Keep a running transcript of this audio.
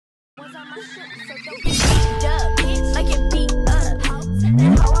Hey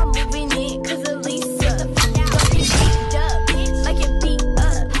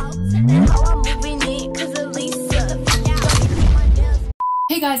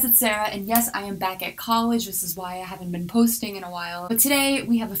guys, it's Sarah, and yes, I am back at college. This is why I haven't been posting in a while. But today,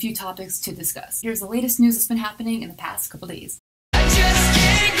 we have a few topics to discuss. Here's the latest news that's been happening in the past couple days.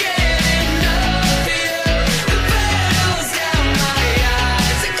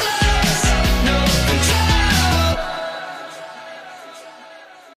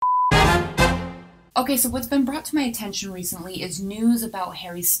 Okay, so what's been brought to my attention recently is news about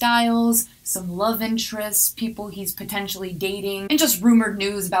Harry Styles, some love interests, people he's potentially dating, and just rumored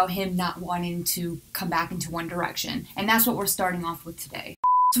news about him not wanting to come back into One Direction. And that's what we're starting off with today.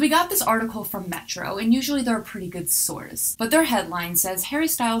 So we got this article from Metro, and usually they're a pretty good source. But their headline says, Harry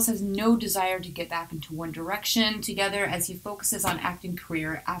Styles has no desire to get back into One Direction together as he focuses on acting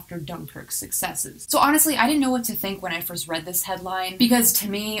career after Dunkirk's successes. So honestly, I didn't know what to think when I first read this headline, because to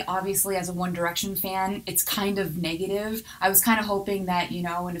me, obviously as a One Direction fan, it's kind of negative. I was kind of hoping that, you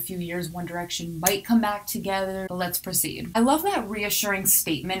know, in a few years One Direction might come back together, but let's proceed. I love that reassuring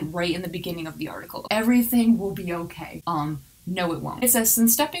statement right in the beginning of the article. Everything will be okay. No, it won't. It says,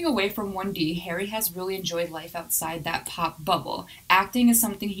 since stepping away from 1D, Harry has really enjoyed life outside that pop bubble. Acting is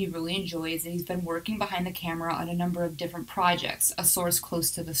something he really enjoys, and he's been working behind the camera on a number of different projects, a source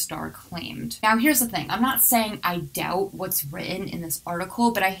close to the star claimed. Now, here's the thing. I'm not saying I doubt what's written in this article,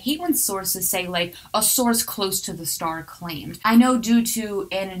 but I hate when sources say, like, a source close to the star claimed. I know due to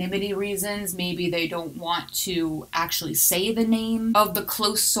anonymity reasons, maybe they don't want to actually say the name of the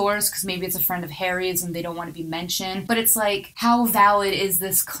close source, because maybe it's a friend of Harry's and they don't want to be mentioned, but it's like, how valid is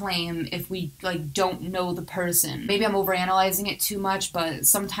this claim if we, like, don't know the person? Maybe I'm overanalyzing it too much, but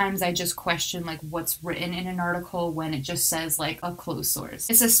sometimes I just question, like, what's written in an article when it just says, like, a close source.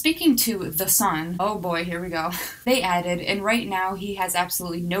 It says, speaking to The Sun, oh boy, here we go. They added, and right now he has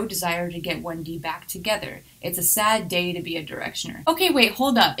absolutely no desire to get 1D back together. It's a sad day to be a Directioner. Okay, wait,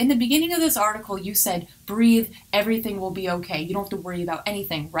 hold up. In the beginning of this article, you said, breathe, everything will be okay. You don't have to worry about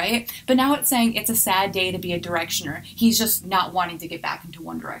anything, right? But now it's saying it's a sad day to be a Directioner. He's just not wanting to get back into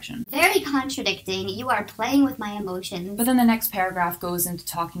One Direction. Very contradicting. You are playing with my emotions. But then the next paragraph goes into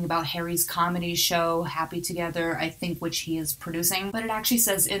talking about Harry's comedy show, Happy Together, I think, which he is producing. But it actually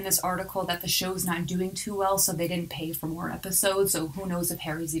says in this article that the show's not doing too well, so they didn't pay for more episodes, so who knows if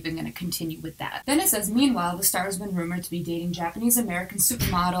Harry's even going to continue with that. Then it says, meanwhile, the star has been rumored to be dating Japanese-American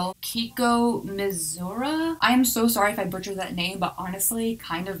supermodel Kiko Mizura. I am so sorry if I butchered that name, but honestly,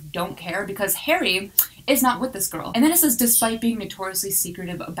 kind of don't care because Harry is not with this girl. And then it says, despite being notoriously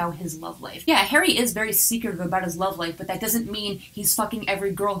secretive about his love life. Yeah, Harry is very secretive about his love life, but that doesn't mean he's fucking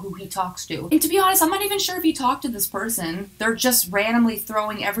every girl who he talks to. And to be honest, I'm not even sure if he talked to this person. They're just randomly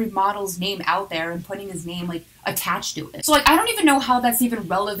throwing every model's name out there and putting his name, like, attached to it. So, like, I don't even know how that's even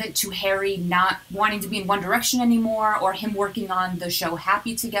relevant to Harry not wanting to be in One Direction anymore or him working on the show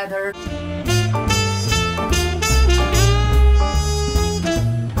Happy Together.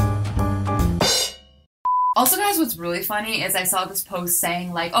 Also, guys, what's really funny is I saw this post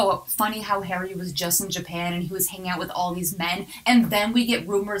saying, like, oh, funny how Harry was just in Japan and he was hanging out with all these men, and then we get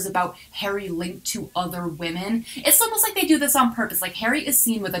rumors about Harry linked to other women. It's almost like they do this on purpose. Like, Harry is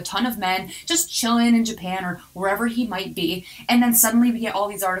seen with a ton of men just chilling in Japan or wherever he might be, and then suddenly we get all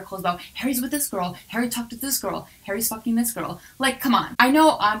these articles about Harry's with this girl, Harry talked to this girl, Harry's fucking this girl. Like, come on. I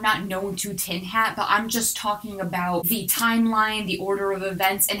know I'm not known to tin hat, but I'm just talking about the timeline, the order of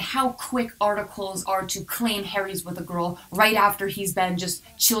events, and how quick articles are to claim Harry's with a girl right after he's been just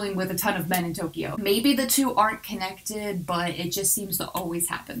chilling with a ton of men in Tokyo. Maybe the two aren't connected, but it just seems to always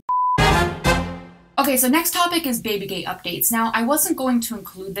happen. Okay, so next topic is Babygate updates. Now, I wasn't going to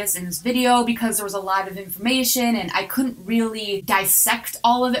include this in this video because there was a lot of information and I couldn't really dissect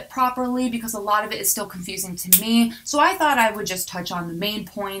all of it properly because a lot of it is still confusing to me. So I thought I would just touch on the main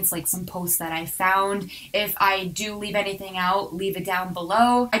points, like some posts that I found. If I do leave anything out, leave it down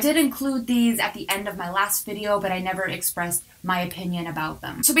below. I did include these at the end of my last video, but I never expressed my opinion about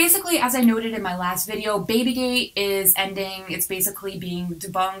them. So basically, as I noted in my last video, Babygate is ending. It's basically being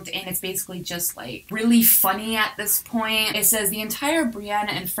debunked, and it's basically just, like, really funny at this point. It says the entire Brianna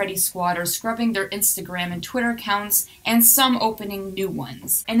and Freddie squad are scrubbing their Instagram and Twitter accounts, and some opening new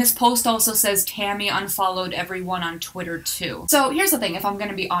ones. And this post also says Tammy unfollowed everyone on Twitter too. So here's the thing, if I'm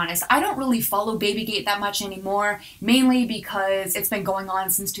gonna be honest, I don't really follow Babygate that much anymore, mainly because it's been going on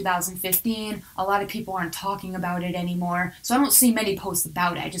since 2015. A lot of people aren't talking about it anymore, so I don't see many posts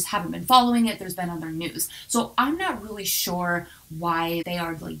about it. I just haven't been following it. There's been other news. So I'm not really sure why they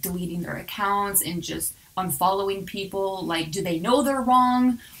are, like, deleting their accounts and just unfollowing people? Like, do they know they're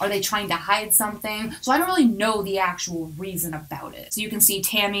wrong? Are they trying to hide something? So I don't really know the actual reason about it. So you can see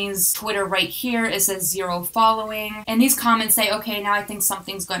Tammy's Twitter right here. It says 0 following. And these comments say, okay, now I think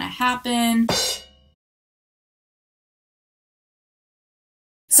something's gonna happen.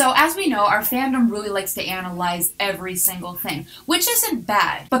 So as we know, our fandom really likes to analyze every single thing, which isn't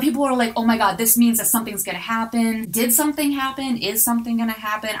bad. But people are like, oh my god, this means that something's gonna happen. Did something happen? Is something gonna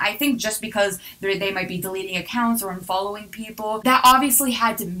happen? I think just because they might be deleting accounts or unfollowing people, that obviously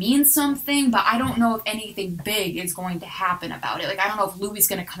had to mean something, but I don't know if anything big is going to happen about it. Like, I don't know if Louis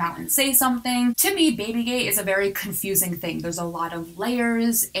gonna come out and say something. To me, Babygate is a very confusing thing. There's a lot of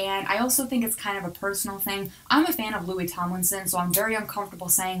layers, and I also think it's kind of a personal thing. I'm a fan of Louis Tomlinson, so I'm very uncomfortable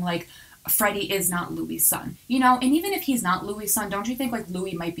saying like Freddie is not Louis' son, you know. And even if he's not Louis' son, don't you think like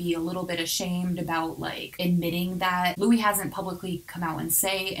Louis might be a little bit ashamed about like admitting that? Louis hasn't publicly come out and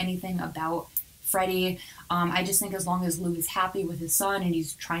say anything about Freddie. I just think as long as Louis is happy with his son and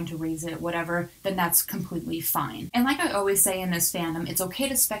he's trying to raise it, whatever, then that's completely fine. And like I always say in this fandom, it's okay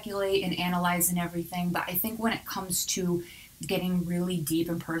to speculate and analyze and everything, but I think when it comes to getting really deep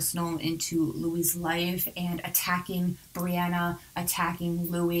and personal into Louis' life and attacking Brianna, attacking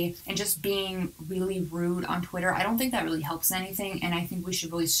Louis, and just being really rude on Twitter, I don't think that really helps anything, and I think we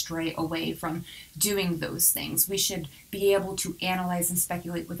should really stray away from doing those things. We should be able to analyze and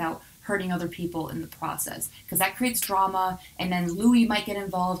speculate without hurting other people in the process, because that creates drama, and then Louis might get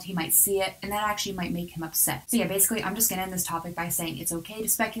involved, he might see it, and that actually might make him upset. So yeah, basically I'm just gonna end this topic by saying it's okay to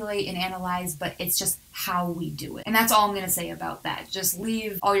speculate and analyze, but it's just how we do it. And that's all I'm gonna say about that. Just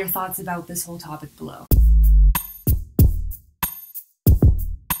leave all your thoughts about this whole topic below.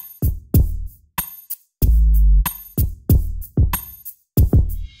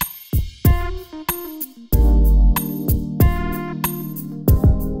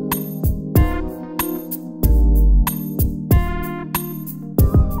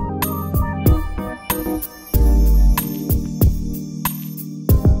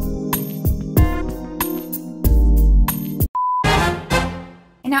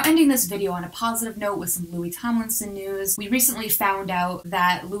 Now, ending this video on a positive note with some Louis Tomlinson news. We recently found out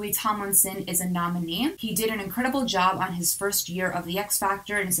that Louis Tomlinson is a nominee. He did an incredible job on his first year of the X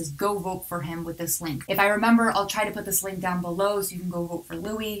Factor, and it says go vote for him with this link. If I remember, I'll try to put this link down below so you can go vote for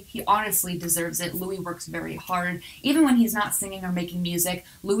Louis. He honestly deserves it. Louis works very hard. Even when he's not singing or making music,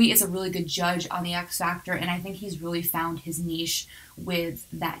 Louis is a really good judge on the X Factor, and I think he's really found his niche with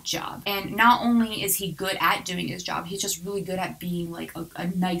that job. And not only is he good at doing his job, he's just really good at being like a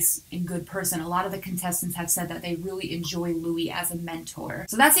nice and good person. A lot of the contestants have said that they really enjoy Louis as a mentor.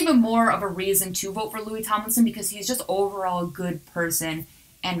 So that's even more of a reason to vote for Louis Tomlinson, because he's just overall a good person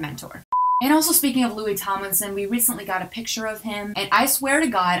and mentor. And also, speaking of Louis Tomlinson, we recently got a picture of him, and I swear to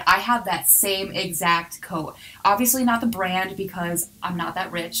God, I have that same exact coat. Obviously not the brand, because I'm not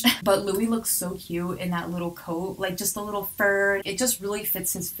that rich, but Louis looks so cute in that little coat, like just the little fur. It just really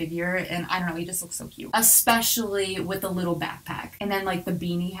fits his figure, and I don't know, he just looks so cute. Especially with the little backpack, and then like the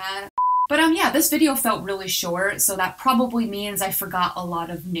beanie hat. But yeah, this video felt really short, so that probably means I forgot a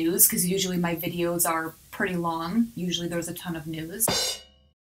lot of news, because usually my videos are pretty long. Usually there's a ton of news.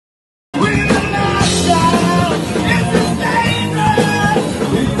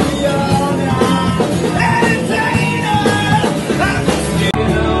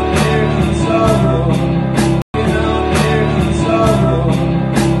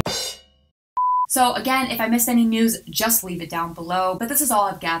 So again, if I missed any news, just leave it down below, but this is all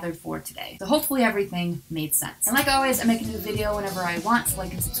I've gathered for today. So hopefully everything made sense. And like always, I make a new video whenever I want, so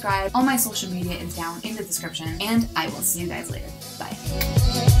like and subscribe. All my social media is down in the description, and I will see you guys later. Bye.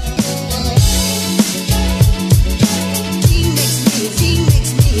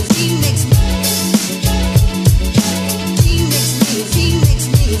 He makes me